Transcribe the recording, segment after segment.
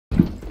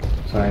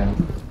Saying.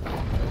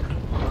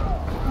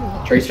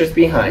 Tracer's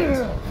behind.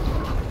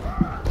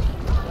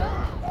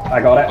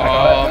 I got it.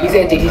 He's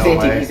anti.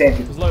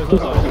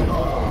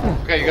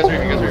 Okay, you guys are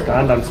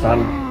in. I'm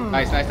stunned.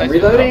 Nice. I'm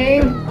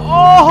reloading.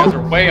 Oh! You guys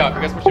are way up.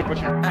 You guys pushing.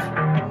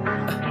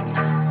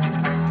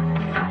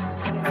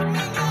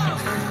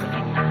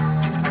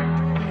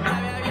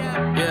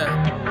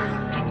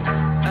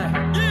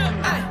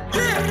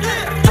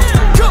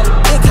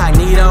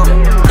 Incognito,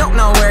 don't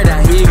know where the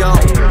he go.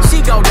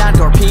 She go down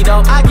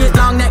torpedo. I get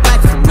long neck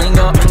like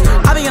flamingo.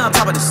 I be on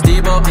top of the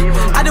steeple.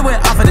 I do it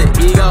off of the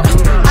ego.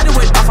 I do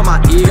it off of my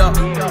ego.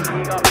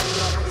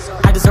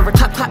 I deserve a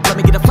clap, let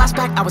me get a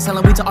flashback. I was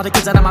selling weed to all the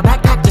kids out of my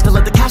backpack just to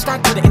let the cash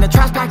stack, put it in a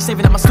trash bag,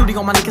 saving up my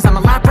studio money cause I'm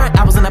a lab rat.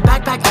 I was in a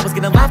backpack, I was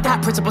getting laughed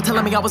at. Principal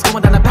telling me I was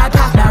going down a bad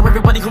path. Now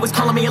everybody who was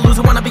calling me a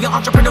loser wanna be an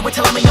entrepreneur, we're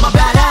telling me I'm a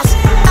badass.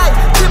 Hey,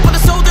 chip on the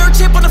shoulder,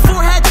 chip on the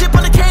forehead, chip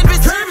on the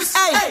canvas.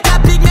 Hey,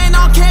 that big man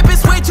on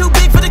campus, way too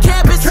big for the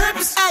campus.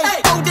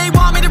 Hey, oh, they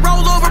want me to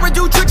roll over and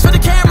do tricks for the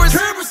cameras.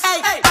 Hey,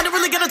 I don't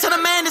really get a ton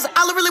of madness,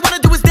 all I really wanna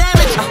do is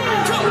damage.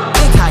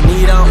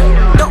 Incognito,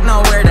 don't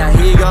know where the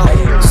he go.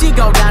 She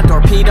go down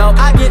torpedo,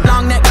 I get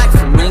long neck like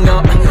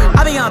flamingo.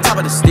 I be on top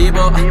of the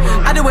steeple.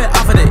 I do it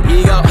off of the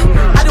ego.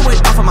 I do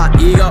it off of my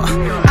ego.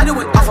 I do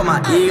it off of my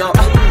ego.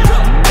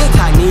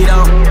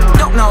 Incognito,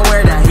 don't know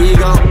where the he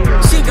go.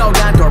 She go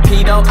down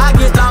torpedo, I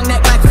get long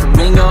neck like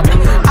flamingo.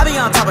 I be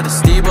on top of the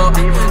steeple.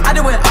 I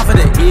do it off of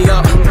the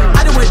ego.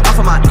 I do it off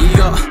of my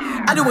ego.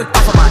 I do it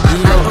off of my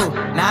ego.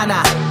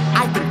 Nah,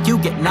 I think you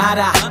get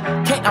nada.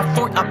 Can't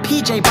afford a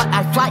PJ, but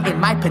I fly in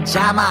my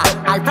pajama.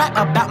 I rap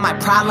about my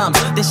problems,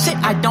 the shit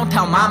I don't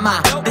tell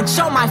mama. Then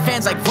show my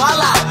fans like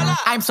voila,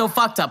 I'm so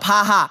fucked up,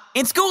 haha.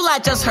 In school I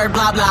just heard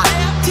blah blah.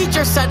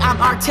 Teacher said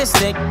I'm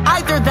artistic,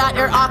 either that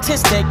or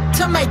autistic.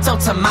 Tomato,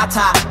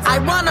 tomato, I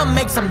wanna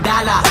make some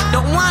dollar.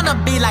 Don't wanna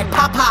be like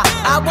Papa,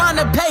 I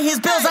wanna pay his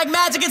bills like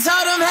magic and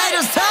tell them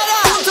haters tada.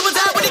 Pull to his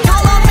eye when he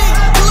call on me,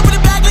 pull up with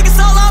a bag like it's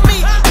all on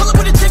me. Pull up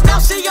with a chick, now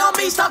she on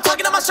me. Stop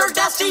talking on my shirt,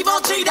 that's Steve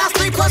on G. That's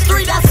 3 plus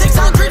 3, that's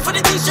 600 for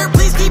the t-shirt.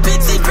 Please keep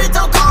it secret,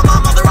 don't call my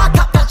mother. I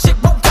cop that shit,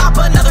 won't cop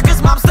another.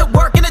 Cause mom's still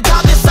working a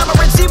job this summer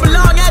and she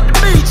belong at the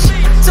beach.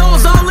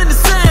 Toes all in the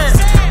sand.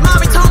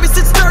 Mommy told me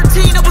since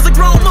 13 I was a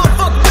grown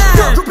motherfucker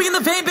man. Groupie in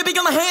the van, baby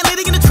on the hand,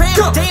 lady in the tram.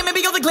 Damn,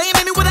 maybe all the glam,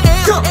 maybe with an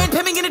am. And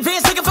pimping in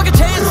advance, take a fucking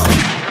chance.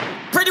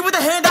 Pretty with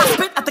a hand, I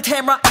spit at the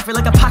camera. I feel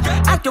like a pocket.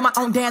 I do my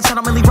own dance, I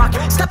don't really rock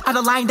it. Step out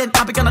of line, then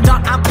I'll be gonna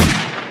dunk. I'm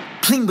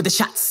clean with the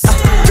shots.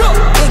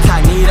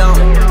 Incognito,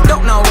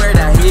 don't know where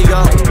the he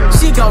go.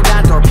 She go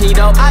down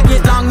torpedo, I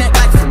get long neck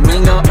like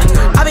flamingo.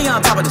 I be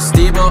on top of the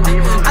steeple.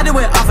 I do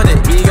it off of the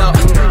ego.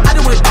 I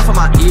do it off of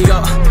my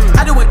ego.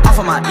 I do it off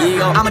of my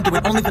ego. I'ma do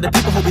it only for the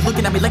people who be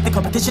looking at me like the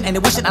competition and they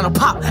wishing I don't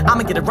pop.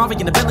 I'ma get a Rari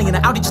and a Bentley and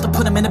an Audi just to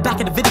put them in the back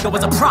of the video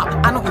as a prop.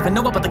 I don't even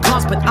know about the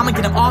cost, but I'ma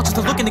get them all just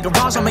to look in the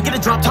garage. I'ma get a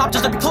drop top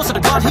just to be closer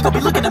to God. He gon'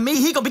 be looking at me,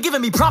 he gon' be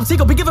giving me props. He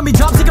gon' be giving me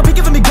jobs, he gon' be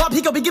giving me guap.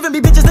 He gon' be giving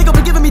me bitches, they gon'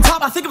 be giving me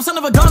top. I think I'm son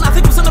of a gun, I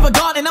think I'm son of a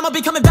god. And I'ma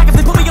be coming back if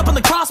they put me up on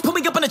the cross. Put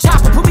me up in the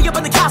chapel, put me up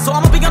in the castle.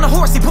 I'ma be on a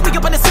horse, he put me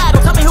up in the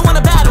saddle. Tell me who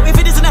wanna battle, if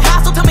it isn't a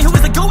hassle. Tell me who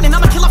is the goat and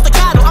I'ma kill off the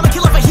cattle. I'ma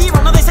kill off a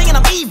hero, now they saying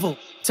I'm evil.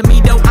 To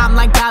me though, I'm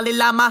like Dalai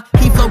Lama.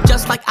 He flow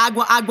just like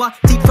agua.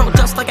 Deep throat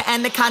just like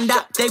an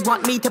anaconda. They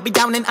want me to be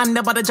down and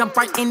under, but I jump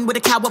right in with a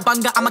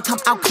cowabunga. I'ma come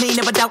out clean,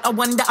 never doubt, I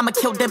wonder. I'ma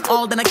kill them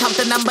all, then I count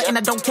the number. And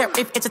I don't care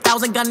if it's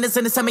 1,000 gunners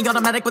in a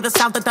semi-automatic with a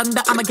sound of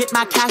thunder. I'ma get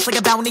my cash like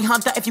a bounty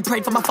hunter. If you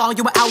prayed for my fall,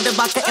 you were out of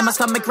luck. And my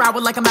stomach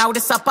growl like I'm out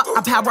of supper.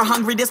 I'm power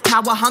hungry, this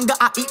power hunger.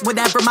 I eat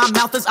whatever my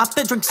mouth is up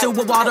to. Drink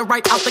sewer water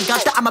right out the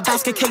gutter. I'm a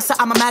basket caser,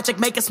 I'm a magic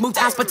maker. Smooth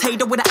ass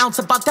potato with an ounce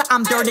of butter.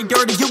 I'm dirty,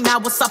 you now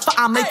will suffer.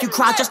 I'll make you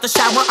cry just to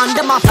shower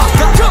under my fucker.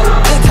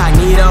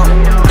 Incognito,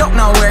 don't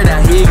know where the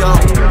he go.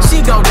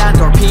 She go down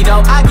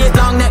torpedo, I get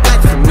long neck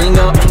like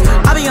flamingo.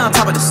 I be on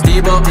top of the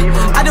steeple.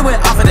 I do it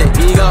off of the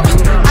ego.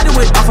 I do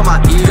it off of my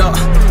ego.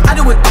 I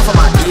do it off of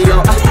my ego.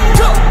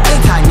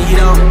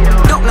 Incognito,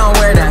 don't know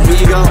where the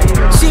he go.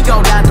 She go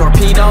down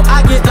torpedo,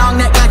 I get long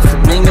neck like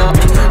flamingo.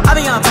 I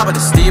be on top of the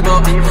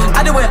steeple.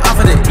 I do it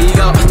off of the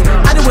ego.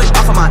 I do it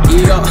off of my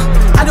ego.